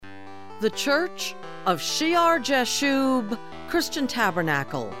The Church of Shear Jashub Christian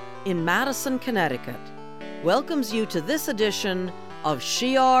Tabernacle in Madison, Connecticut welcomes you to this edition of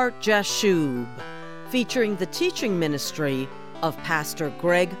Shear Jashub, featuring the teaching ministry of Pastor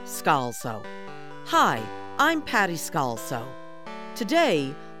Greg Scalzo. Hi, I'm Patty Scalzo.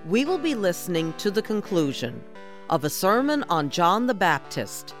 Today, we will be listening to the conclusion of a sermon on John the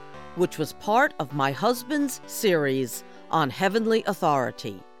Baptist, which was part of my husband's series on heavenly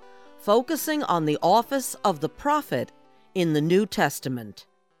authority, focusing on the office of the prophet in the New Testament.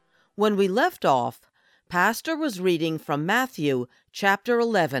 When we left off, Pastor was reading from Matthew chapter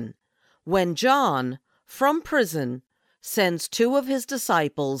 11, when John, from prison, sends two of his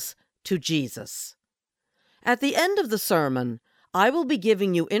disciples to Jesus. At the end of the sermon, I will be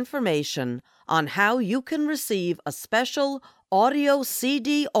giving you information on how you can receive a special audio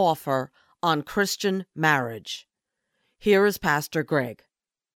CD offer on Christian marriage. Here is Pastor Greg.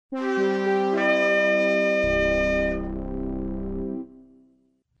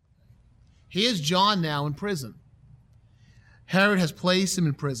 Here's John now in prison. Herod has placed him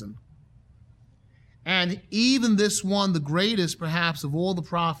in prison. And even this one, the greatest perhaps of all the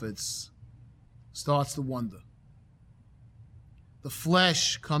prophets, starts to wonder. The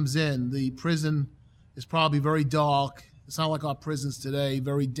flesh comes in. The prison is probably very dark. It's not like our prisons today,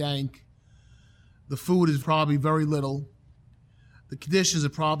 very dank. The food is probably very little. The conditions are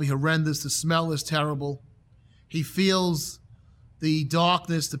probably horrendous. The smell is terrible. He feels the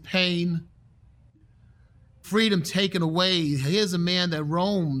darkness, the pain, freedom taken away. Here's a man that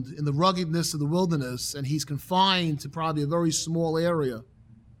roamed in the ruggedness of the wilderness, and he's confined to probably a very small area.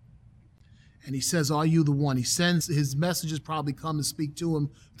 And he says, "Are you the one?" He sends his messengers probably come and speak to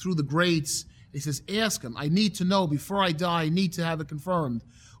him through the grates. He says, "Ask him. I need to know before I die. I need to have it confirmed."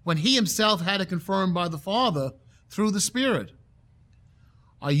 When he himself had it confirmed by the Father through the Spirit.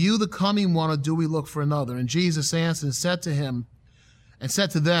 "Are you the coming one, or do we look for another?" And Jesus answered and said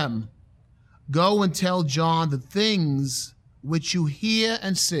to them, "Go and tell John the things which you hear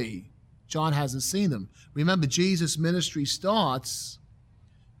and see." John hasn't seen them. Remember, Jesus' ministry starts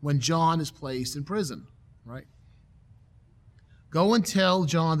when John is placed in prison, right? Go and tell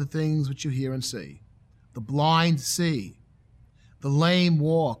John the things which you hear and see. The blind see, the lame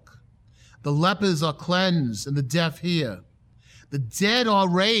walk, the lepers are cleansed, and the deaf hear. The dead are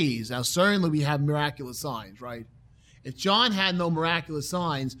raised. Now, certainly we have miraculous signs, right? If John had no miraculous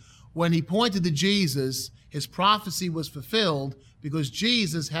signs, when he pointed to Jesus, his prophecy was fulfilled because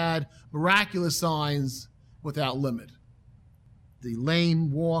Jesus had miraculous signs without limit. The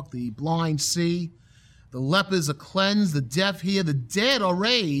lame walk, the blind see, the lepers are cleansed, the deaf hear, the dead are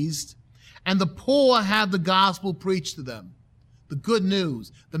raised, and the poor have the gospel preached to them. The good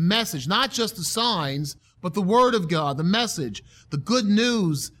news, the message, not just the signs, but the word of God, the message, the good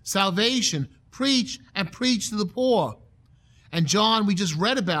news, salvation, preach to the poor. And John, we just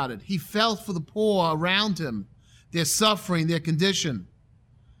read about it. He felt for the poor around him, their suffering, their condition.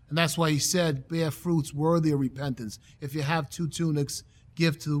 And that's why he said, bear fruits worthy of repentance. If you have 2 tunics,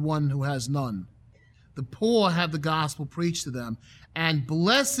 give to the one who has none. The poor have the gospel preached to them. And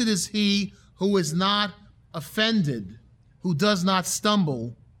blessed is he who is not offended, who does not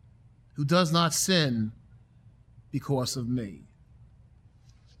stumble, who does not sin because of me.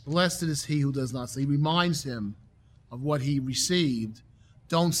 Blessed is he who does not sin. He reminds him of what he received.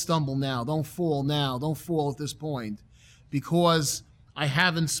 Don't stumble now. Don't fall now. Don't fall at this point. Because I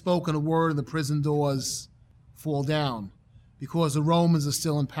haven't spoken a word and the prison doors fall down. Because the Romans are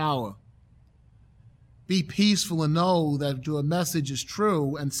still in power. Be peaceful and know that your message is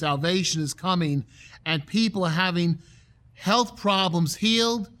true and salvation is coming, and people are having health problems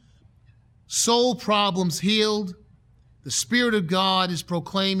healed, soul problems healed. The Spirit of God is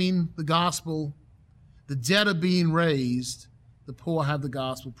proclaiming the gospel. The dead are being raised. The poor have the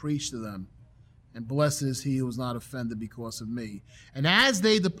gospel preached to them. And blessed is he who is not offended because of me. And as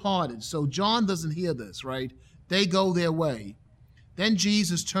they departed, so John doesn't hear this, right? They go their way. Then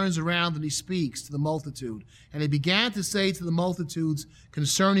Jesus turns around and he speaks to the multitude. And he began to say to the multitudes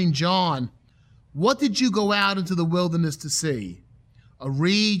concerning John, "What did you go out into the wilderness to see? A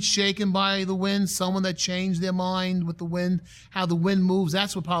reed shaken by the wind, someone that changed their mind with the wind, how the wind moves."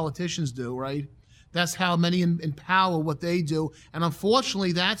 That's what politicians do, right? That's how many in power, what they do. And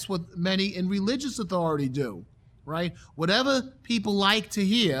unfortunately, that's what many in religious authority do, right? Whatever people like to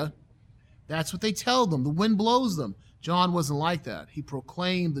hear, that's what they tell them. The wind blows them. John wasn't like that. He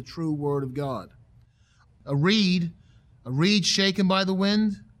proclaimed the true word of God. A reed shaken by the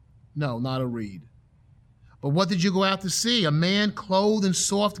wind? No, not a reed. But what did you go out to see? A man clothed in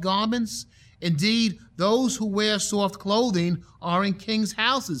soft garments? Indeed, those who wear soft clothing are in kings'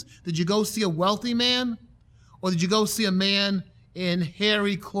 houses. Did you go see a wealthy man? Or did you go see a man in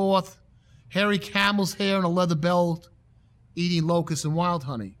hairy cloth, hairy camel's hair and a leather belt, eating locusts and wild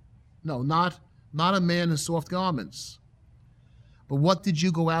honey? No, not a man in soft garments. But what did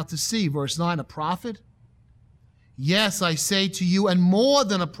you go out to see? Verse 9, a prophet? Yes, I say to you, and more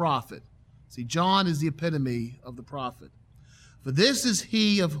than a prophet. See, John is the epitome of the prophet. For this is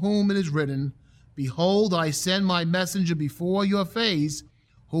he of whom it is written, Behold, I send my messenger before your face,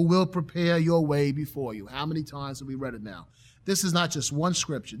 who will prepare your way before you. How many times have we read it now? This is not just one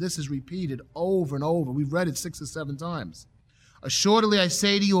scripture. This is repeated over and over. We've read it 6 or 7 times. Assuredly, I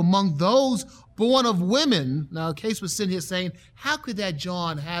say to you, among those born of women, now in case we're sitting here saying, how could that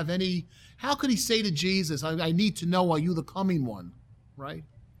John have any, how could he say to Jesus, I need to know, are you the coming one, right?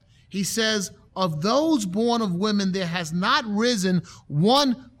 He says, of those born of women, there has not risen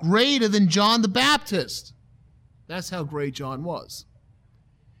one greater than John the Baptist. That's how great John was.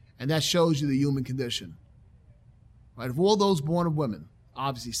 And that shows you the human condition. Right? Of all those born of women,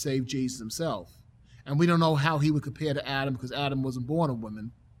 obviously save Jesus himself. And we don't know how he would compare to Adam because Adam wasn't born of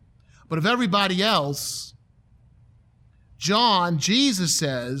women. But of everybody else, John, Jesus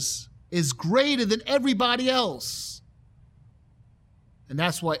says, is greater than everybody else. And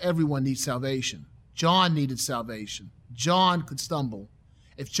that's why everyone needs salvation. John needed salvation. John could stumble.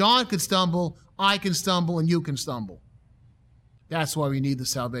 If John could stumble, I can stumble and you can stumble. That's why we need the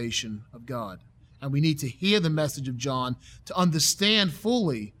salvation of God. And we need to hear the message of John to understand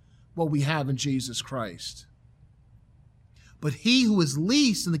fully what we have in Jesus Christ. But he who is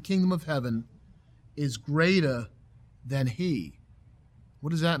least in the kingdom of heaven is greater than he. What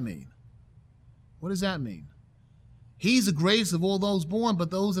does that mean? What does that mean? He's the greatest of all those born, but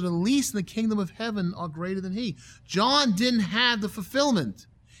those that are least in the kingdom of heaven are greater than he. John didn't have the fulfillment.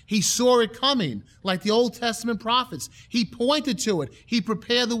 He saw it coming, like the Old Testament prophets. He pointed to it. He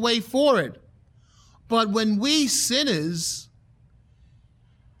prepared the way for it. But when we sinners,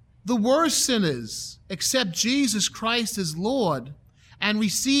 the worst sinners, accept Jesus Christ as Lord and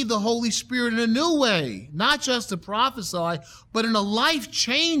receive the Holy Spirit in a new way, not just to prophesy, but in a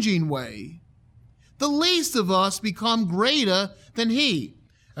life-changing way, the least of us become greater than he.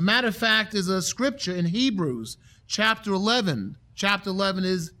 A matter of fact, there's a scripture in Hebrews chapter 11. Chapter 11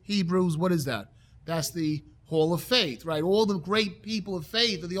 is Hebrews, what is that? That's the hall of faith, right? All the great people of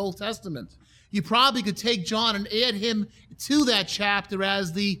faith of the Old Testament. You probably could take John and add him to that chapter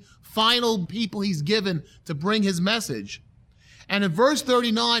as the final people he's given to bring his message. And in verse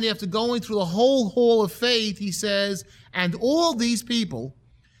 39, after going through the whole hall of faith, he says, and all these people,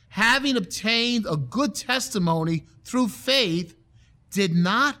 having obtained a good testimony through faith, did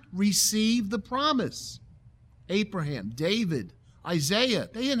not receive the promise. Abraham, David, Isaiah,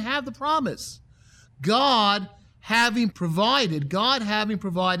 they didn't have the promise. God having provided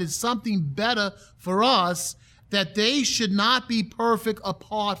something better for us, that they should not be perfect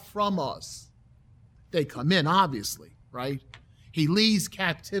apart from us. They come in, obviously, right? He leads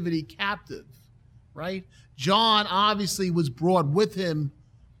captivity captive, right? John obviously was brought with him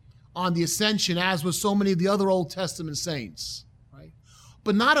on the ascension, as were so many of the other Old Testament saints, right?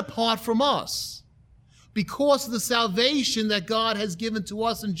 But not apart from us. Because of the salvation that God has given to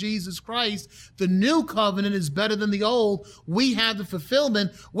us in Jesus Christ, the new covenant is better than the old. We have the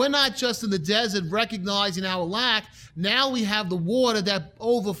fulfillment. We're not just in the desert recognizing our lack. Now we have the water that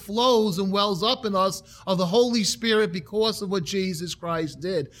overflows and wells up in us of the Holy Spirit because of what Jesus Christ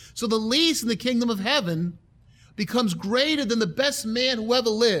did. So the least in the kingdom of heaven becomes greater than the best man who ever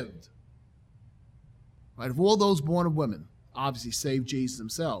lived. Right? Of all those born of women, obviously save Jesus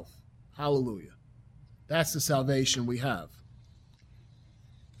himself. Hallelujah. That's the salvation we have.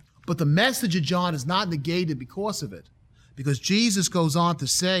 But the message of John is not negated because of it. Because Jesus goes on to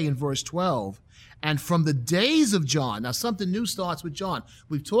say in verse 12, and from the days of John, now something new starts with John.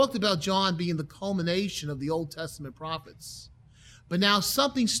 We've talked about John being the culmination of the Old Testament prophets. But now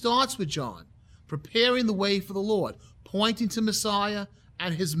something starts with John, preparing the way for the Lord, pointing to Messiah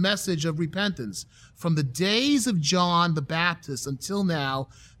and his message of repentance. From the days of John the Baptist until now,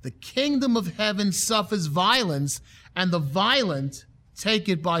 the kingdom of heaven suffers violence, and the violent take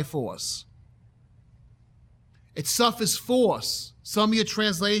it by force. It suffers force. Some of your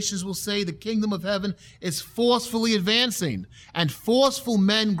translations will say the kingdom of heaven is forcefully advancing, and forceful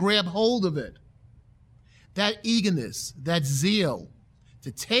men grab hold of it. That eagerness, that zeal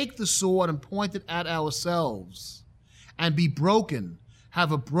to take the sword and point it at ourselves and be broken,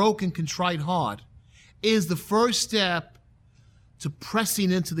 have a broken, contrite heart, is the first step to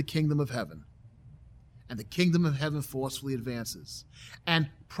pressing into the kingdom of heaven. And the kingdom of heaven forcefully advances. And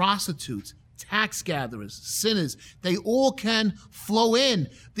prostitutes tax gatherers, sinners, they all can flow in.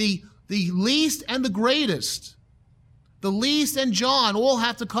 The least and the greatest, the least and John all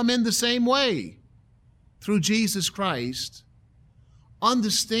have to come in the same way through Jesus Christ,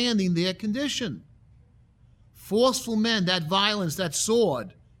 understanding their condition. Forceful men, that violence, that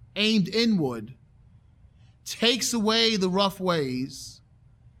sword aimed inward, takes away the rough ways,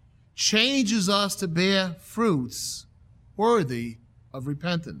 changes us to bear fruits worthy of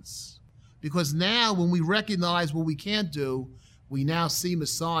repentance. Because now when we recognize what we can't do, we now see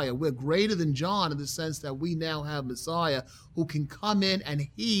Messiah. We're greater than John in the sense that we now have Messiah who can come in, and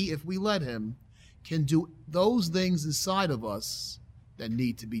he, if we let him, can do those things inside of us that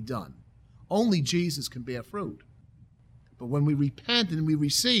need to be done. Only Jesus can bear fruit. But when we repent and we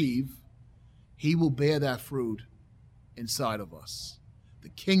receive, he will bear that fruit inside of us. The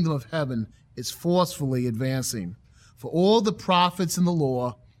kingdom of heaven is forcefully advancing. For all the prophets in the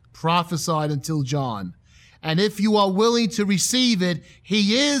law prophesied until John. And if you are willing to receive it,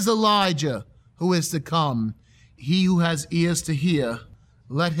 he is Elijah who is to come. He who has ears to hear,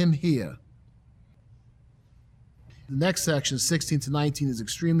 let him hear. The next section, 16 to 19, is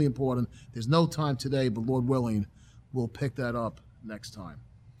extremely important. There's no time today, but Lord willing, we'll pick that up next time.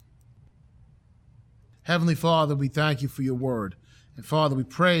 Heavenly Father, we thank you for your word. And Father, we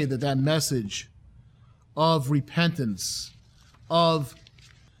pray that that message of repentance, of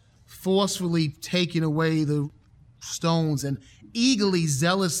forcefully taking away the stones and eagerly,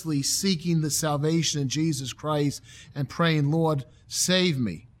 zealously seeking the salvation in Jesus Christ and praying, Lord, save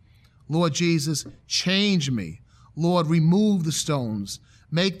me. Lord Jesus, change me. Lord, remove the stones.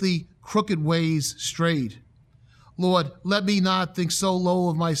 Make the crooked ways straight. Lord, let me not think so low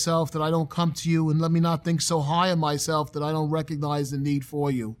of myself that I don't come to you, and let me not think so high of myself that I don't recognize the need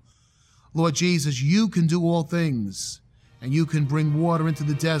for you. Lord Jesus, you can do all things, and you can bring water into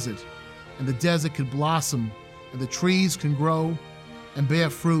the desert, and the desert can blossom, and the trees can grow and bear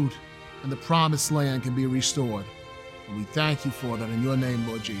fruit, and the promised land can be restored. And we thank you for that in your name,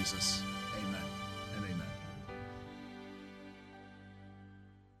 Lord Jesus. Amen and amen.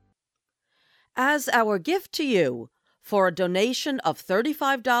 As our gift to you for a donation of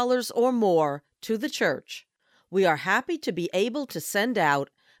 $35 or more to the church, we are happy to be able to send out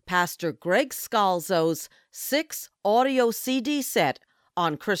Pastor Greg Scalzo's 6-audio CD set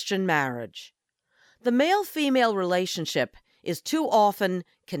on Christian marriage. The male-female relationship is too often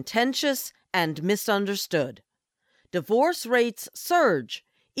contentious and misunderstood. Divorce rates surge,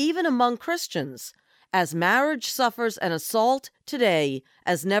 even among Christians, as marriage suffers an assault today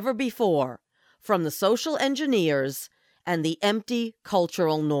as never before from the social engineers and the empty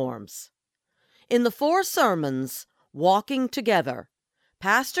cultural norms. In the 4 sermons, Walking Together,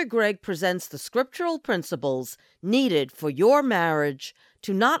 Pastor Greg presents the scriptural principles needed for your marriage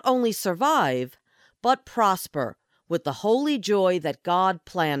to not only survive, but prosper with the holy joy that God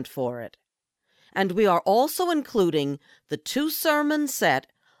planned for it. And we are also including the 2-sermon set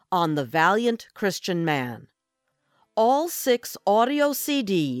on the valiant Christian man. All 6 audio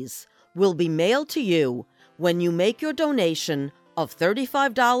CDs will be mailed to you when you make your donation of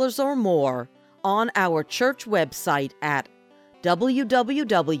 $35 or more on our church website at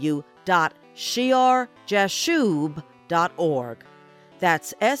www.shearjashub.org.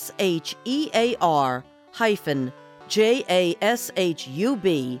 That's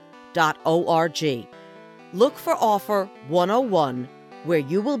SHEAR-JASHUB.org. Look for Offer 101, where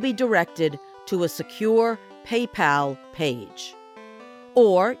you will be directed to a secure PayPal page.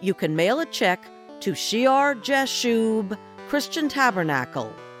 Or you can mail a check to Shear Jashub Christian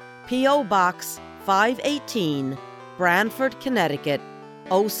Tabernacle, P.O. Box 518, Branford, Connecticut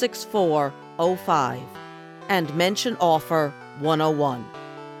 06405, and mention Offer 101.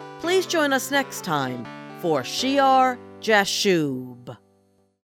 Please join us next time for Shear Jashub.